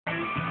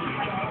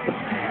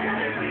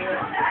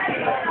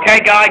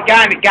Okay, guy,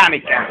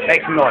 gammy.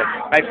 Make some noise.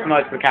 Make some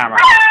noise for the camera.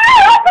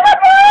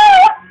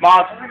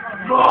 Mars.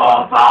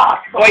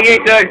 What you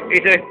do?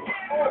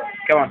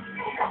 Come on.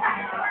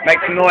 Make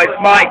some noise.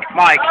 Mike.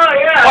 Oh,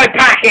 yeah. Oi,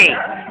 Packy.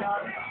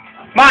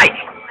 Mike.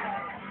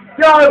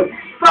 Yo,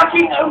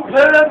 fucking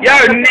open. Yo,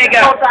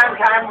 nigga. Goddamn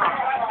camera.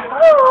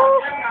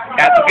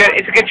 That's a good.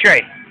 It's a good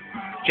tree.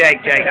 Jake.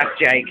 That's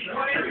Jake.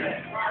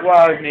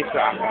 Whoa, needs to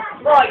happen.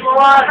 Right,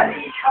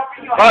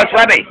 Oh, it's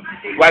Webby.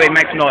 Webby,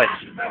 make some noise.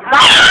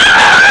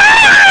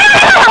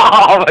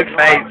 Oh, my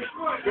face.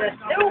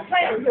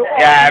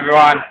 Yeah,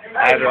 everyone.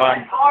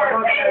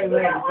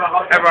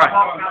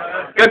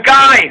 Good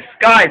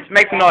guys,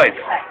 make some noise.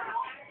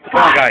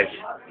 Come on, guys.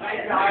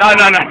 No.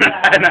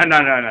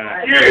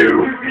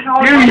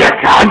 You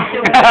cunt!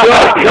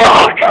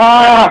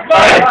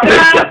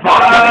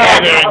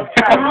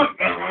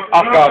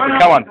 Off guard,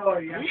 come on.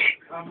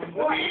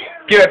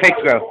 Give it a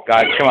picture,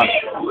 guys, come on.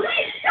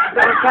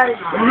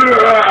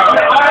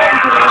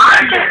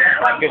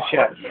 Good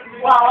shit.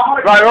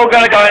 Right, we're all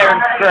gonna go here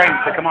and scream,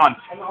 so come on.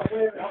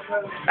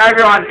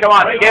 Everyone, come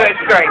on, give it a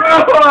scream.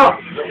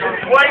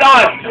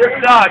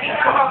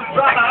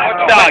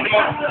 Doug.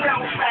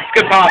 It's a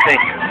good party.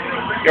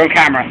 You're on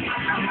camera.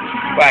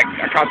 Wait,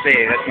 I can't see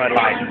you, that's my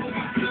light.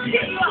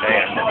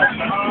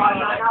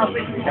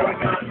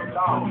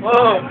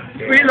 Whoa,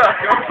 sweetheart,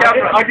 you're on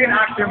camera. I didn't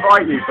actually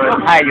invite you, but...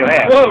 Hey, you're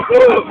here. Whoa.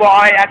 Well,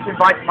 I actually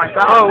invited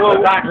myself. Oh,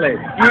 exactly.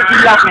 You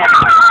love me.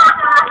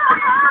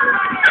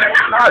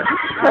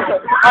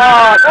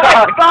 Oh,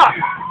 fuck off!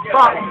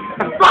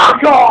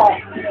 Fuck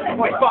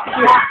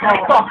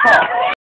off!